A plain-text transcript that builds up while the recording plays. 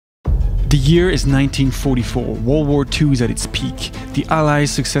The year is 1944, World War II is at its peak. The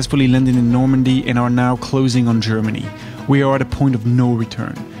Allies successfully landed in Normandy and are now closing on Germany. We are at a point of no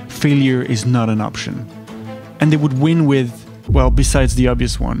return. Failure is not an option. And they would win with, well, besides the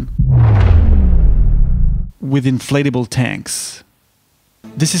obvious one, with inflatable tanks.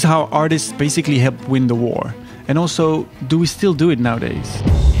 This is how artists basically helped win the war. And also, do we still do it nowadays?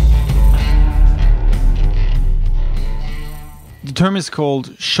 The term is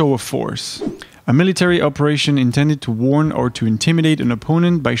called show of force, a military operation intended to warn or to intimidate an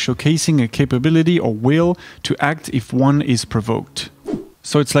opponent by showcasing a capability or will to act if one is provoked.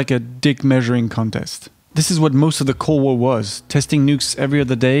 So it's like a dick measuring contest. This is what most of the Cold War was, testing nukes every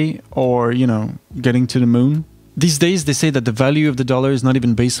other day or, you know, getting to the moon. These days they say that the value of the dollar is not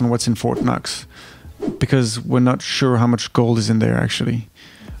even based on what's in Fort Knox, because we're not sure how much gold is in there actually.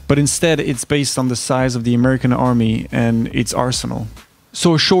 But instead, it's based on the size of the American army and its arsenal.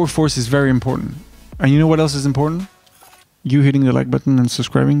 So a show of force is very important. And you know what else is important? You hitting the like button and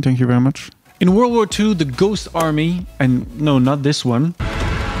subscribing, thank you very much. In World War II, the Ghost Army, and no, not this one,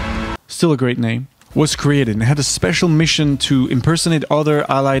 still a great name, was created and had a special mission to impersonate other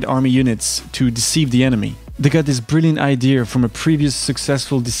Allied army units to deceive the enemy. They got this brilliant idea from a previous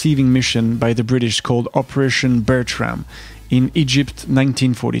successful deceiving mission by the British called Operation Bertram in Egypt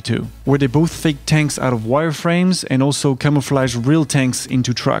 1942, where they both faked tanks out of wireframes and also camouflaged real tanks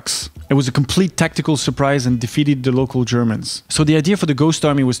into trucks. It was a complete tactical surprise and defeated the local Germans. So the idea for the Ghost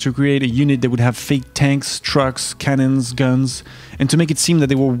Army was to create a unit that would have fake tanks, trucks, cannons, guns, and to make it seem that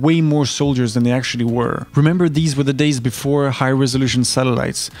they were way more soldiers than they actually were. Remember, these were the days before high-resolution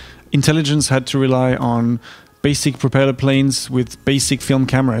satellites. Intelligence had to rely on basic propeller planes with basic film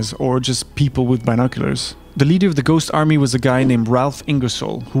cameras or just people with binoculars. The leader of the Ghost Army was a guy named Ralph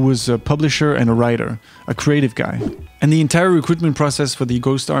Ingersoll, who was a publisher and a writer, a creative guy. And the entire recruitment process for the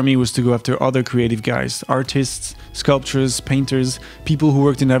Ghost Army was to go after other creative guys, artists, sculptors, painters, people who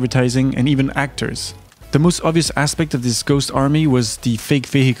worked in advertising, and even actors. The most obvious aspect of this Ghost Army was the fake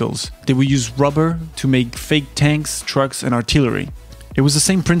vehicles. They would use rubber to make fake tanks, trucks, and artillery. It was the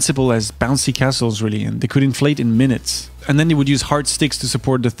same principle as bouncy castles really, and they could inflate in minutes. And then they would use hard sticks to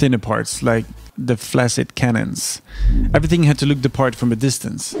support the thinner parts, like the flaccid cannons. Everything had to look the part from a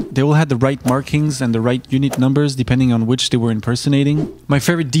distance. They all had the right markings and the right unit numbers depending on which they were impersonating. My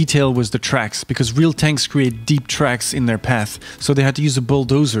favorite detail was the tracks, because real tanks create deep tracks in their path, so they had to use a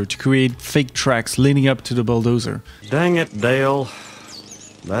bulldozer to create fake tracks leading up to the bulldozer. Dang it, Dale.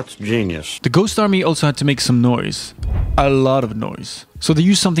 That's genius. The Ghost Army also had to make some noise. A lot of noise. So they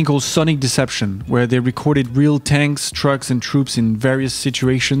used something called sonic deception, where they recorded real tanks, trucks and troops in various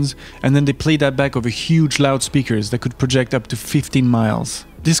situations, and then they played that back over huge loudspeakers that could project up to 15 miles.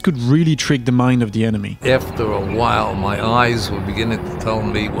 This could really trick the mind of the enemy. After a while, my eyes were beginning to tell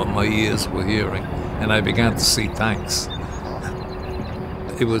me what my ears were hearing, and I began to see tanks.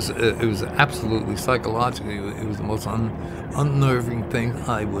 It was absolutely psychologically, it was the most unnerving thing.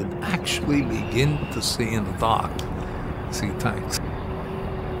 I would actually begin to see in the dark, see tanks.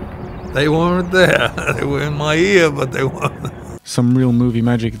 They weren't there. They were in my ear, but they weren't. Some real movie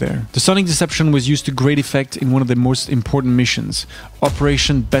magic there. The sonic deception was used to great effect in one of the most important missions,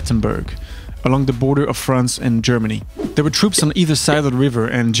 Operation Bettenberg, along the border of France and Germany. There were troops on either side of the river,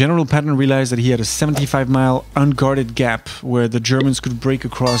 and General Patton realized that he had a 75-mile unguarded gap where the Germans could break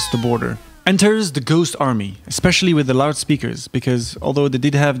across the border. Enters the Ghost Army, especially with the loudspeakers, because although they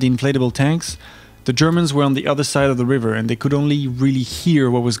did have the inflatable tanks, the Germans were on the other side of the river and they could only really hear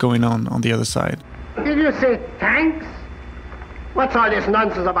what was going on the other side. Did you say tanks? What's all this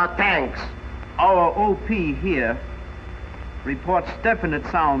nonsense about tanks? Our OP here reports definite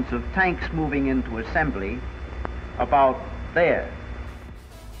sounds of tanks moving into assembly about there.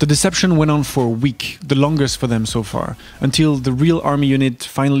 The deception went on for a week, the longest for them so far, until the real army unit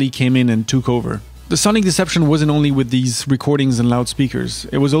finally came in and took over. The sonic deception wasn't only with these recordings and loudspeakers,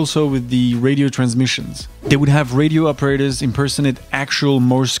 it was also with the radio transmissions. They would have radio operators impersonate actual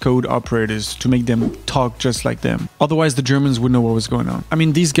Morse code operators to make them talk just like them. Otherwise the Germans would know what was going on. I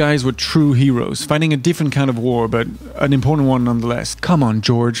mean, these guys were true heroes, fighting a different kind of war, but an important one nonetheless. Come on,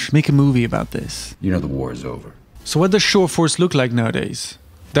 George, make a movie about this. You know the war is over. So what does show of force look like nowadays?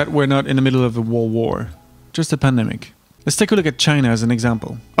 That we're not in the middle of a world war, just a pandemic. Let's take a look at China as an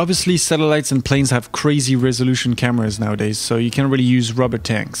example. Obviously, satellites and planes have crazy resolution cameras nowadays, so you can't really use rubber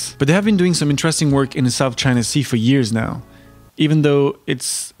tanks. But they have been doing some interesting work in the South China Sea for years now, even though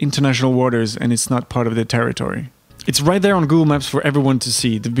it's international waters and it's not part of their territory. It's right there on Google Maps for everyone to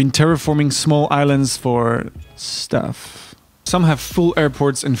see. They've been terraforming small islands for stuff. Some have full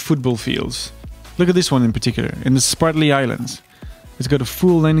airports and football fields. Look at this one in particular, in the Spratly Islands. It's got a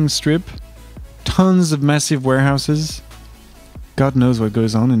full landing strip, tons of massive warehouses. God knows what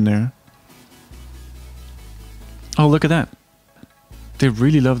goes on in there. Oh, look at that. They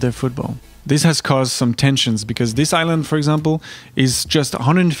really love their football. This has caused some tensions because this island, for example, is just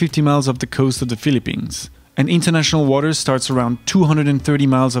 150 miles off the coast of the Philippines. And international waters starts around 230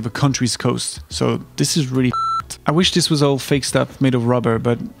 miles of a country's coast. So this is really f***ed. I wish this was all fake stuff made of rubber,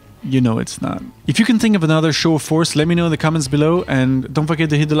 but you know it's not. If you can think of another show of force, let me know in the comments below, and don't forget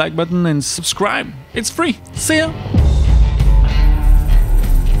to hit the like button and subscribe. It's free. See ya!